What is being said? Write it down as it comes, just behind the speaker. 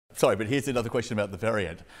Sorry, but here's another question about the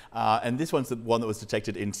variant. And this one's the one that was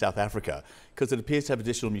detected in South Africa because it appears to have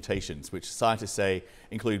additional mutations, which scientists say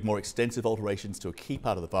include more extensive alterations to a key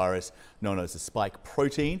part of the virus known as the spike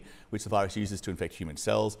protein, which the virus uses to infect human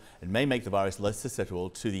cells and may make the virus less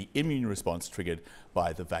susceptible to the immune response triggered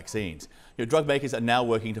by the vaccines. Drug makers are now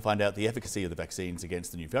working to find out the efficacy of the vaccines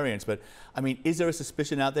against the new variants. But I mean, is there a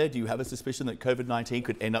suspicion out there? Do you have a suspicion that COVID-19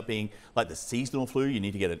 could end up being like the seasonal flu? You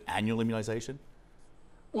need to get an annual immunization?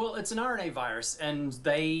 Well, it's an RNA virus and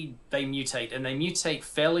they mutate, and they mutate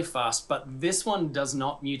fairly fast, but this one does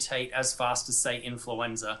not mutate as fast as, say,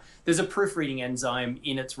 influenza. There's a proofreading enzyme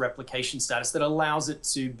in its replication status that allows it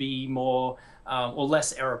to be more or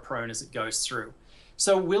less error prone as it goes through.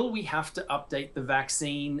 So will we have to update the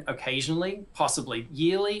vaccine occasionally? Possibly.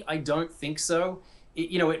 Yearly? I don't think so.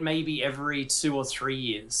 It may be every 2 or 3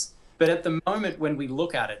 years. But at the moment when we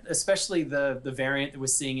look at it, especially the variant that we're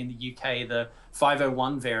seeing in the UK, the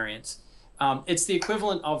 501 variant, it's the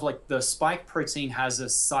equivalent of like the spike protein has a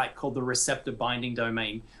site called the receptor binding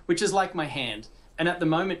domain, which is like my hand. And at the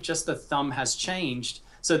moment, just the thumb has changed.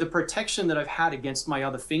 So the protection that I've had against my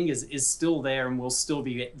other fingers is still there and will still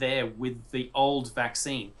be there with the old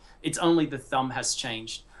vaccine. It's only the thumb has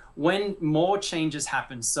changed. When more changes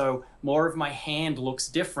happen, so more of my hand looks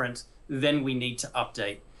different, then we need to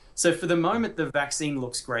update. So for the moment, the vaccine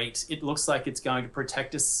looks great. It looks like it's going to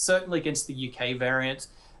protect us, certainly against the UK variant.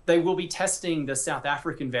 They will be testing the South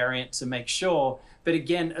African variant to make sure. But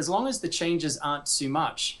again, as long as the changes aren't too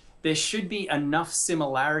much, there should be enough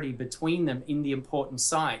similarity between them in the important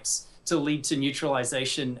sites to lead to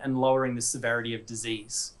neutralization and lowering the severity of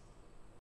disease.